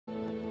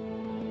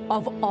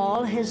Of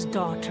all his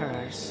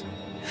daughters,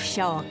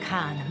 Shao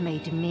Kahn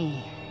made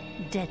me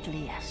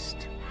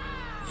deadliest.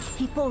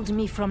 He pulled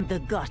me from the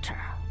gutter,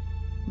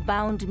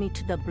 bound me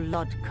to the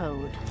blood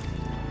code,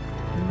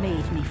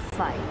 made me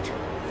fight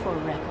for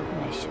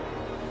recognition.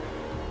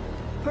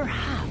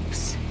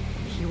 Perhaps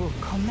he will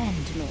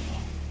commend me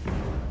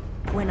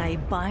when I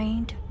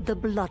bind the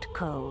blood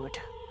code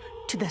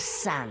to the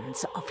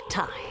sands of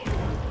time.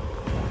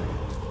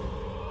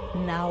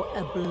 Now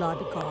a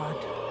blood god,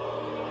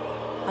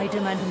 I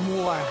demand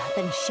more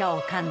than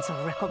Shao Kahn's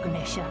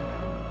recognition.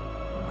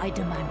 I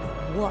demand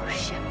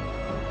worship.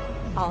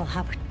 I'll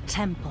have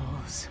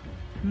temples,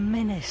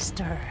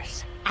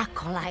 ministers,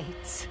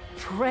 acolytes,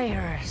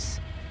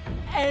 prayers,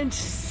 and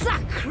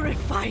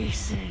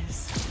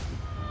sacrifices.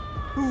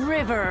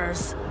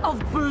 Rivers of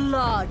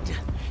blood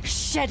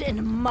shed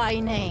in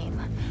my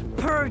name,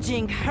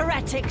 purging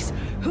heretics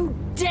who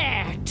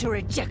dare to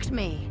reject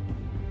me.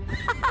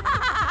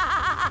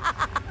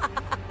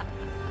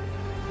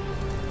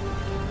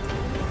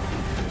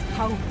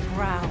 How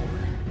proud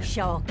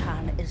Shao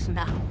Kahn is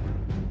now.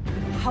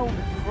 How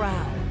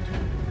proud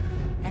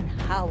and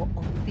how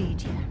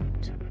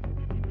obedient.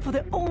 For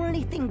the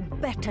only thing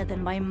better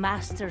than my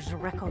master's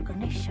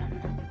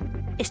recognition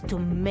is to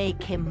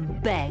make him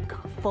beg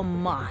for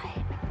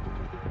mine.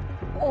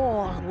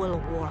 All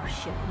will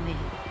worship me,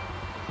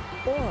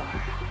 or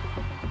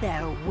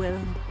there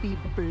will be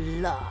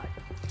blood.